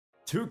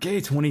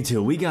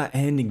2K22, we got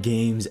end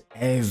games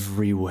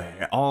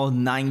everywhere. All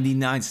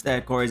 99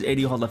 stat cards,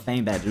 80 Hall of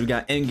Fame badges. We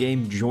got end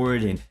game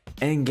Jordan,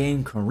 end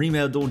game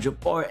Kareem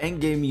Abdul-Jabbar,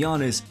 end game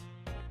Giannis.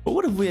 But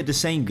what if we had the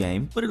same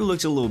game, but it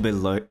looks a little bit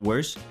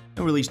worse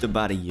and released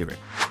about a year ago?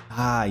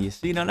 Ah, you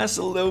see, now that's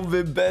a little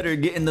bit better,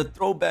 getting the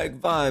throwback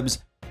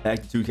vibes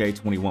back to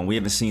 2K21. We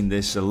haven't seen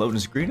this loading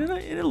screen in a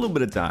little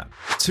bit of time.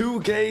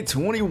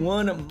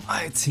 2K21,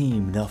 my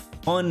team, the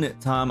fun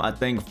time, I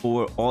think,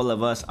 for all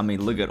of us. I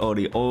mean, look at all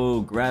the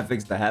old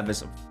graphics to having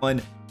some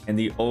fun and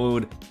the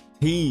old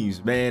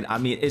teams, man. I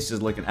mean, it's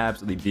just looking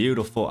absolutely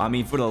beautiful. I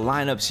mean, for the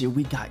lineups here,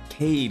 we got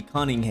Cade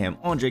Cunningham,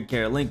 Andre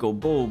Karolinko,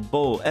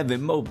 Bull,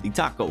 Evan Mobley,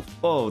 Taco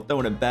Fall,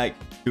 throwing it back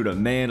to the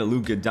man,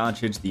 Luka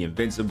Doncic, the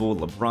invincible,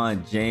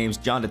 LeBron James,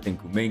 Jonathan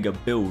Kuminga,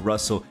 Bill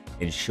Russell,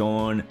 and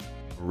Sean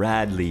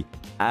Bradley.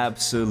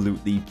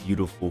 Absolutely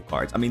beautiful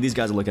cards. I mean, these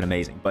guys are looking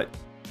amazing, but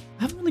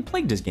I haven't really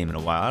played this game in a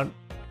while.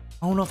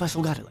 I don't know if I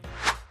still got it.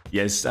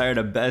 Yes, sir,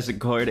 the best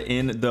card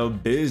in the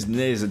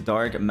business,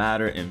 Dark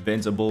Matter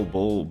Invincible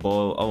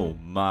Bull. Oh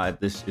my,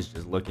 this is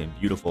just looking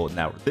beautiful.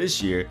 Now,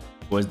 this year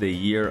was the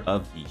year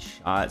of the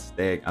shot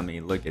stick. I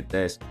mean, look at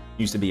this.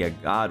 Used to be a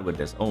god with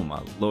this. Oh my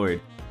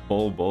lord.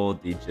 Bull,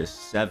 the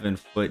just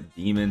 7-foot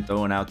demon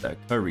throwing out the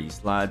Curry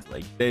slides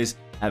like this,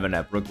 having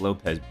that Brook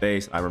Lopez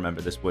base. I remember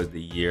this was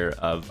the year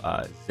of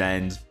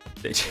Zen's.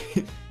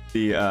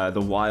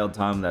 the wild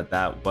time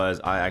that was.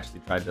 I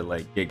actually tried to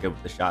like get good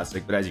with the shot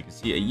stick, but as you can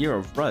see, a year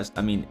of rust.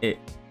 I mean, it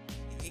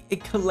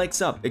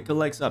collects up. It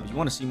collects up. If you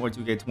want to see more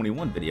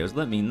 2K21 videos,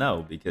 let me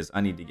know, because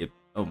I need to get,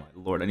 oh my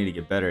lord, I need to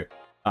get better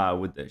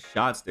with the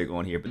shot stick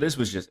on here. But this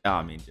was just,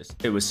 I mean,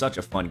 it was such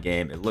a fun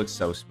game. It looks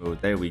so smooth.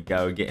 There we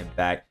go, getting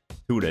back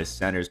to the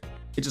centers.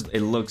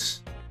 It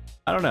looks,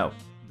 I don't know,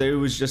 there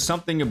was just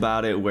something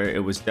about it where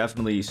it was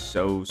definitely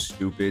so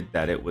stupid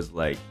that it was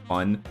like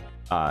fun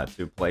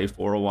to play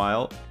for a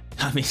while.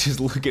 I mean, just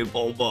look at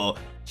Bull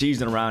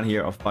cheesing around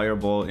here, a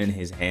fireball in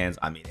his hands.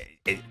 I mean,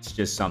 it's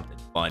just something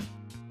fun.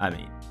 I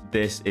mean,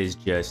 this is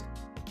just,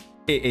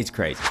 it's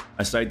crazy.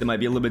 A sight that might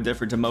be a little bit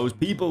different to most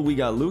people. We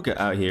got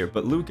Luka out here,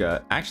 but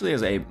Luka actually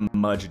has a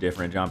much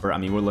different jumper. I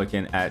mean, we're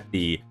looking at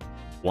the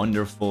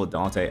wonderful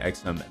Dante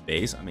XM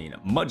base. I mean,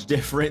 much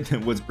different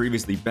than what's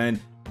previously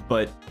been,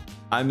 but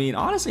I mean,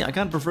 honestly, I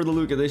kind of prefer the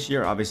Luka this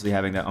year. Obviously,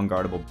 having that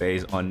unguardable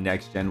base on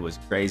next gen was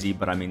crazy,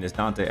 but I mean, this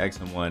Dante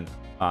XM one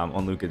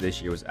on Luka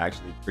this year was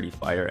actually pretty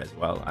fire as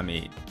well. I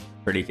mean,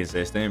 pretty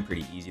consistent,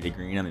 pretty easy to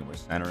green. I mean, we're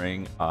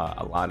centering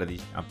a lot of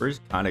these jumpers,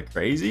 kind of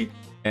crazy.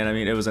 And I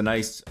mean, it was a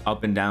nice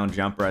up and down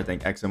jumper. I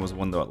think XM was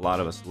one that a lot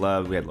of us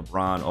loved. We had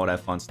LeBron, all that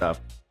fun stuff.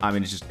 I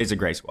mean, it's a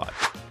great squad.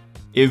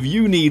 If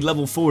you need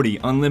level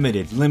 40,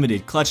 unlimited,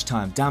 limited, clutch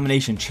time,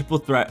 domination, triple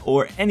threat,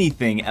 or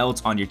anything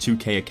else on your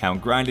 2K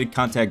account, grinded,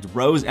 contact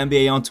Rose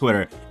NBA on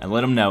Twitter and let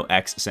them know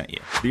X sent you.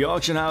 The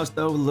auction house,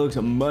 though, looks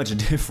much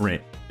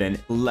different than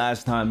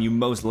last time you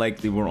most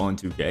likely were on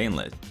 2K,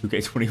 unless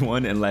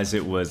 2K21, unless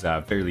it was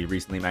fairly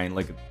recently. Man,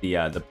 look at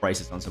the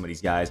prices on some of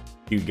these guys.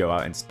 You could go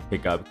out and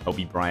pick up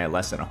Kobe Bryant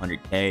less than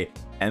 100K,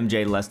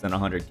 MJ less than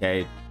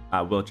 100K.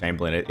 Will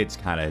Chamberlain, it's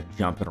kind of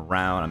jumping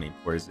around. I mean,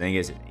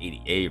 Porzingis at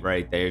 88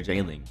 right there.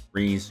 Jalen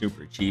Green,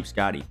 super cheap.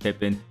 Scottie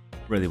Pippen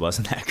really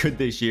wasn't that good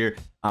this year.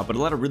 But a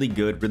lot of really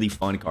good, really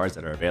fun cards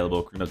that are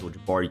available. Kareem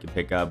Abdul-Jabbar you can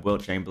pick up. Will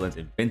Chamberlain's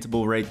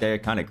invincible right there.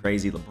 Kind of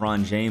crazy.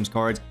 LeBron James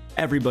cards.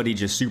 Everybody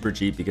just super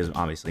cheap because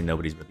obviously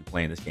nobody's really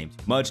playing this game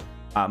too much.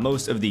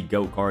 Most of the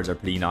GOAT cards are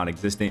pretty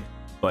non-existent.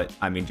 But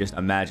I mean, just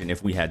imagine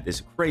if we had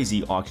this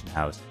crazy auction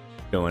house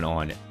going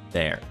on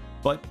there.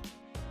 But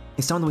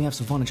it's time that we have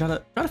some fun and try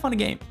to find a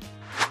game.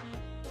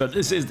 So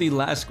this is the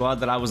last squad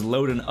that I was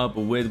loading up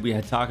with. We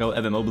had Taco,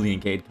 Evan Mobley,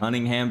 and Cade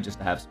Cunningham just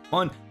to have some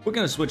fun. We're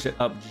going to switch it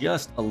up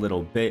just a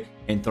little bit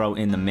and throw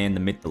in the man,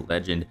 the myth, the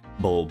legend,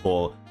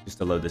 Bull, just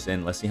to load this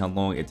in. Let's see how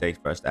long it takes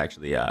for us to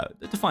actually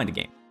to find a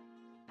game.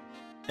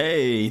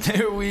 Hey,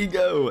 there we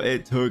go.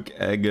 It took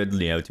a good,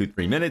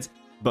 2-3 minutes,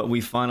 but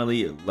we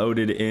finally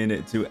loaded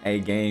into a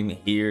game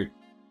here.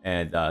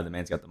 And the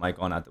man's got the mic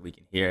on, not that we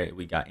can hear it.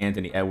 We got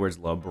Anthony Edwards,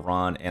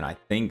 LeBron, and I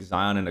think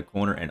Zion in the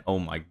corner. And oh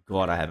my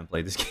god, I haven't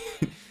played this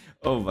game.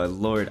 Oh my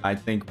lord, I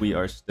think we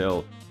are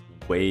still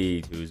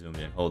way too zoomed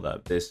in. Hold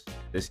up, this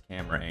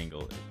camera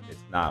angle,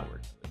 it's not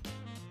working.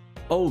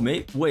 Oh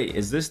mate, wait,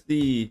 is this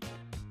the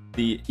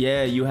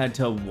yeah, you had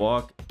to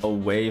walk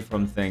away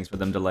from things for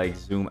them to like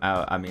zoom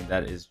out. I mean,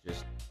 that is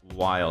just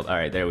wild. All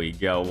right, there we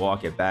go.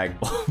 Walk it back.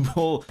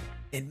 Bull.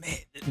 And man,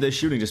 the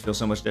shooting just feels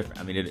so much different.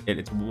 I mean,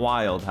 it's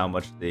wild how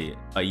much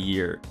a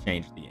year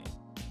changed the game.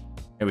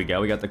 Here we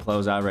go. We got the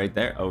closeout right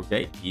there.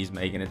 Okay, he's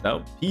making it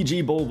though.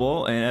 PG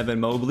Bull and Evan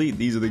Mobley.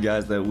 These are the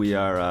guys that we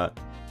are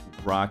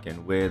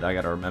rocking with. I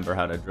got to remember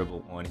how to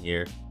dribble on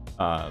here.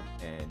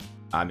 And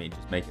I mean,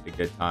 just make it a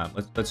good time.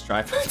 Let's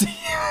try.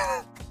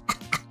 I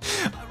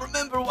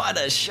remember why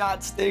the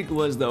shot stick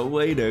was the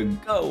way to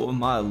go. Oh,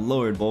 my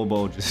lord,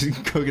 Bull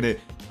just cooking it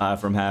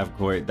from half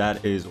court.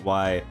 That is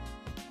why,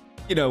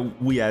 you know,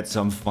 we had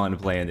some fun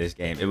playing this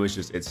game. It was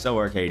just, it's so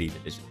arcadey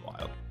that it's just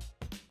wild.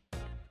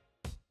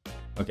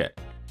 Okay.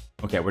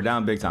 Okay, we're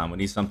down big time. We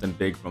need something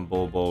big from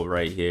Bull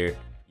right here.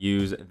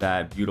 Use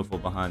that beautiful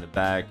behind the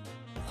back.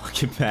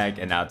 Walk it back,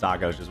 and now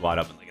Taco's just wide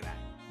open. Look at that.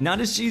 Not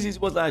as cheesy as he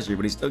was last year,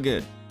 but he's still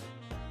good.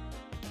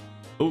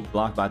 Oh,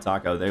 blocked by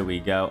Taco. There we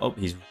go. Oh,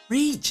 he's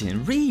reaching.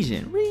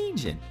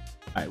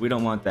 All right, we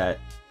don't want that.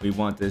 We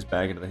want this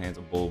back into the hands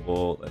of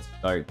Bull. Let's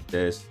start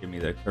this. Give me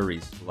the Curry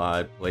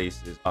slide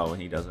places. Oh,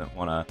 he doesn't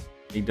want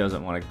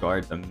to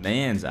guard the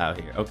mans out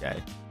here.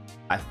 Okay.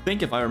 I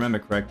think if I remember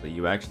correctly,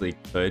 you actually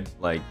could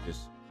like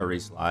just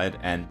Curry slide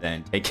and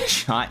then take a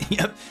shot.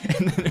 Yep.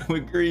 And then it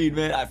would green,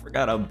 man. I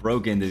forgot how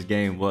broken this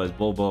game was.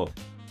 Bull.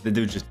 The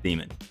dude's just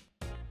demon.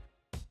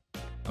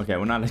 Okay,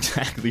 we're not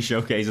exactly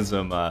showcasing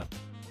some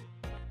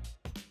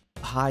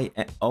high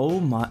end. Oh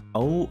my.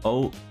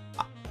 Oh.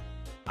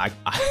 I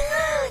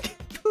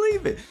can't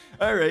believe it.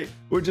 All right,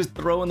 we're just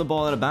throwing the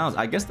ball out of bounds.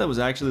 I guess that was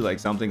actually like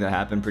something that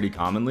happened pretty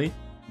commonly,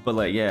 but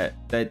like, yeah,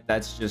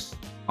 that's just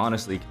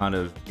honestly kind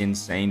of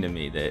insane to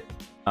me that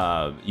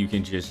you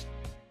can just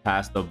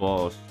pass the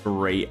ball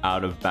straight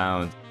out of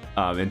bounds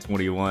in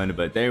 21.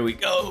 But there we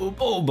go,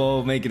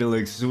 Bull making it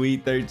look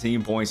sweet.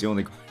 13 points, the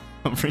only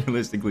I'm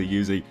realistically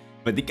using.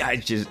 But the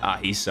guy's just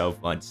he's so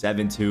fun.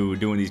 7-2,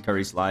 doing these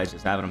Curry slides,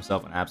 just having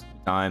himself an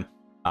absolute time.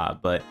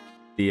 But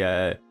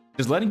the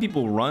just letting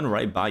people run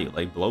right by you,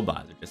 like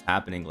blow-bys are just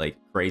happening like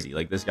crazy.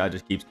 Like this guy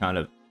just keeps kind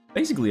of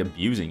basically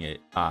abusing it.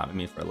 I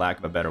mean, for lack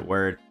of a better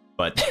word.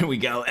 But there we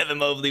go. Evan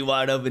Mobley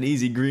wide open,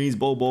 easy greens.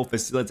 Bull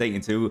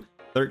facilitating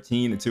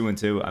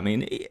 13-2-2. I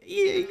mean,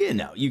 you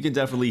know, you can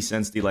definitely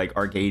sense the like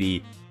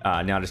arcadey,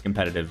 not as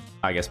competitive,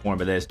 I guess, form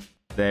of this.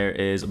 There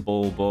is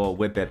Bull,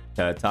 whip it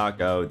to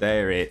Taco.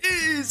 There it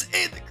is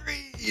in the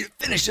green.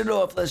 Finish it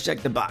off. Let's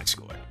check the box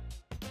score.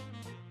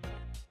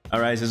 All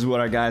right, so this is what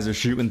our guys are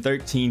shooting.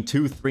 13,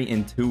 2, 3,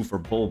 and 2 for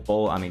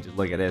Bull. I mean, just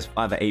look at this.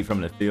 5 of 8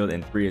 from the field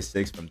and 3 of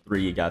 6 from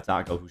 3. You got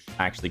Taco, who's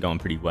actually going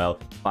pretty well.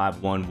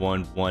 5, 1,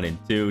 1, 1, and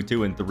 2.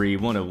 2 and 3,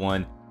 1 and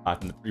 1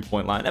 from the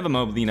 3-point line. Evan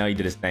Mobley, you know, he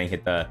did his thing,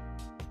 hit the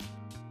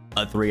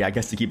 3, I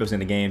guess, to keep us in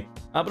the game.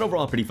 But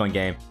overall, pretty fun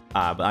game.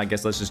 But I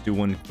guess let's just do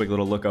one quick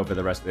little look over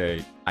the rest of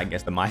the, I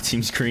guess, the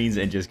MyTeam screens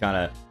and just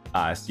kind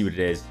of see what it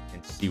is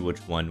and see which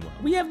one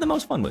we have the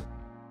most fun with.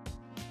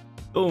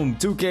 Boom,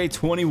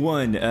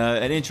 2K21,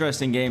 an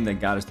interesting game that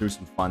got us through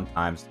some fun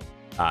times.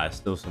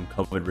 Still some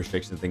COVID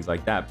restrictions and things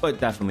like that, but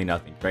definitely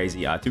nothing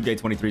crazy.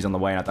 2K23 is on the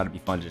way, and I thought it'd be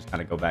fun to just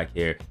kind of go back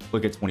here,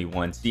 look at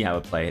 21, see how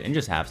it played, and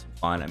just have some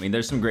fun. I mean,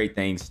 there's some great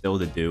things still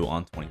to do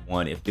on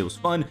 21. It feels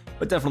fun,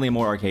 but definitely a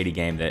more arcadey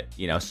game that,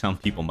 you know, some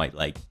people might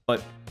like.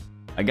 But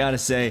I gotta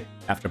say,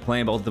 after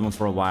playing both of them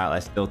for a while, I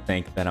still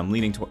think that I'm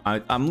leaning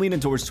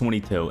towards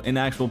 22. In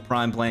actual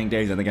prime playing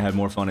days, I think I had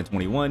more fun at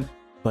 21,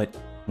 but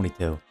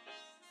 22.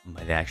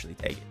 Might actually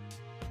take it.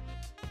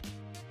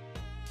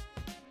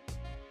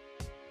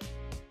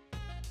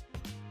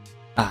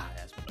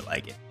 That's what I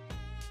like it.